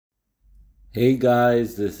Hey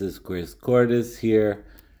guys, this is Chris Cordes here.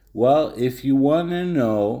 Well, if you want to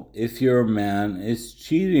know if your man is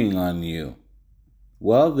cheating on you,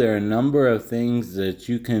 well, there are a number of things that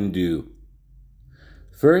you can do.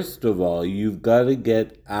 First of all, you've got to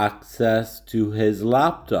get access to his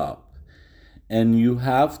laptop, and you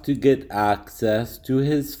have to get access to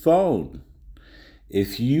his phone.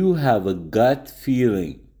 If you have a gut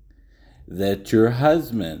feeling that your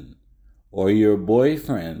husband or your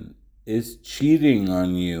boyfriend is cheating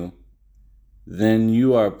on you, then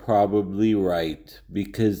you are probably right,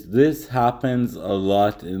 because this happens a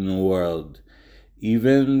lot in the world.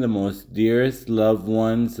 Even the most dearest loved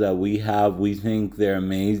ones that we have, we think they're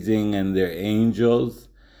amazing and they're angels,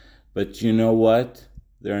 but you know what?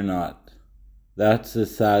 They're not. That's the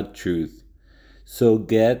sad truth. So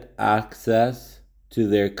get access to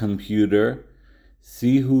their computer,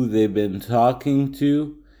 see who they've been talking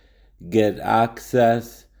to, get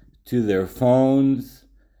access to their phones,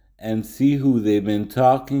 and see who they've been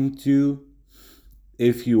talking to.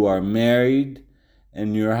 If you are married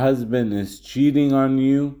and your husband is cheating on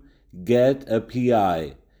you, get a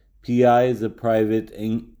PI. PI is a private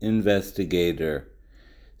investigator.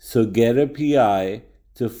 So get a PI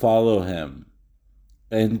to follow him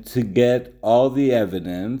and to get all the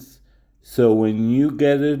evidence, so when you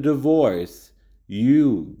get a divorce,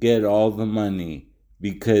 you get all the money,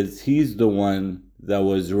 because he's the one that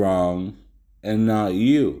was wrong and not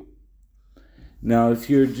you. Now,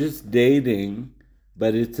 if you're just dating,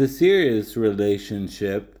 but it's a serious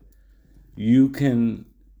relationship, you can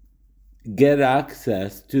get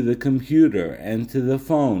access to the computer and to the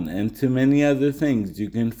phone and to many other things.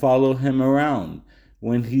 You can follow him around.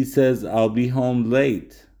 When he says, I'll be home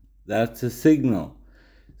late, that's a signal.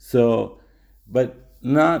 So, but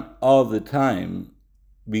not all the time,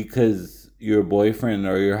 because your boyfriend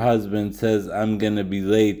or your husband says, I'm going to be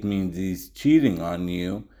late, means he's cheating on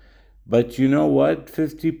you. But you know what?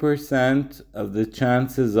 50% of the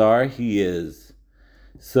chances are he is.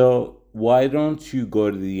 So why don't you go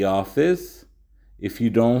to the office? If you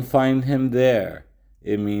don't find him there,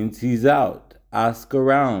 it means he's out. Ask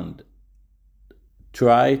around.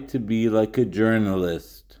 Try to be like a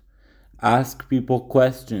journalist. Ask people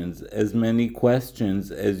questions, as many questions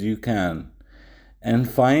as you can, and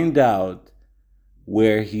find out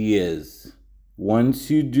where he is.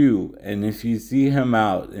 Once you do, and if you see him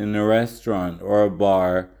out in a restaurant or a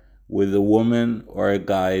bar with a woman or a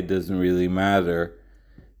guy, it doesn't really matter,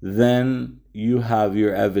 then you have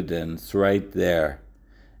your evidence right there.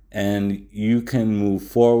 And you can move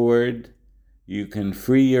forward, you can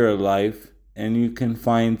free your life, and you can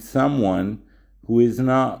find someone who is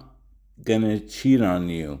not going to cheat on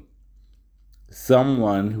you.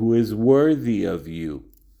 Someone who is worthy of you.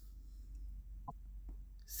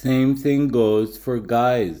 Same thing goes for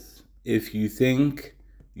guys. If you think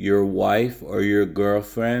your wife or your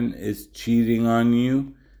girlfriend is cheating on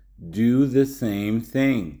you, do the same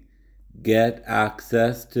thing. Get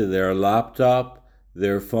access to their laptop,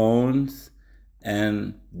 their phones,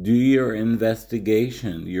 and do your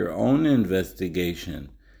investigation, your own investigation,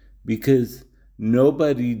 because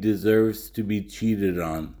nobody deserves to be cheated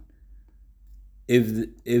on.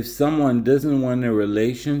 If someone doesn't want a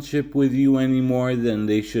relationship with you anymore, then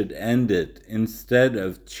they should end it instead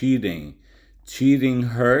of cheating. Cheating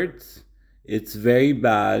hurts, it's very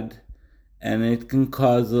bad, and it can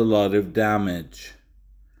cause a lot of damage.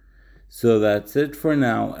 So that's it for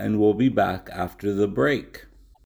now, and we'll be back after the break.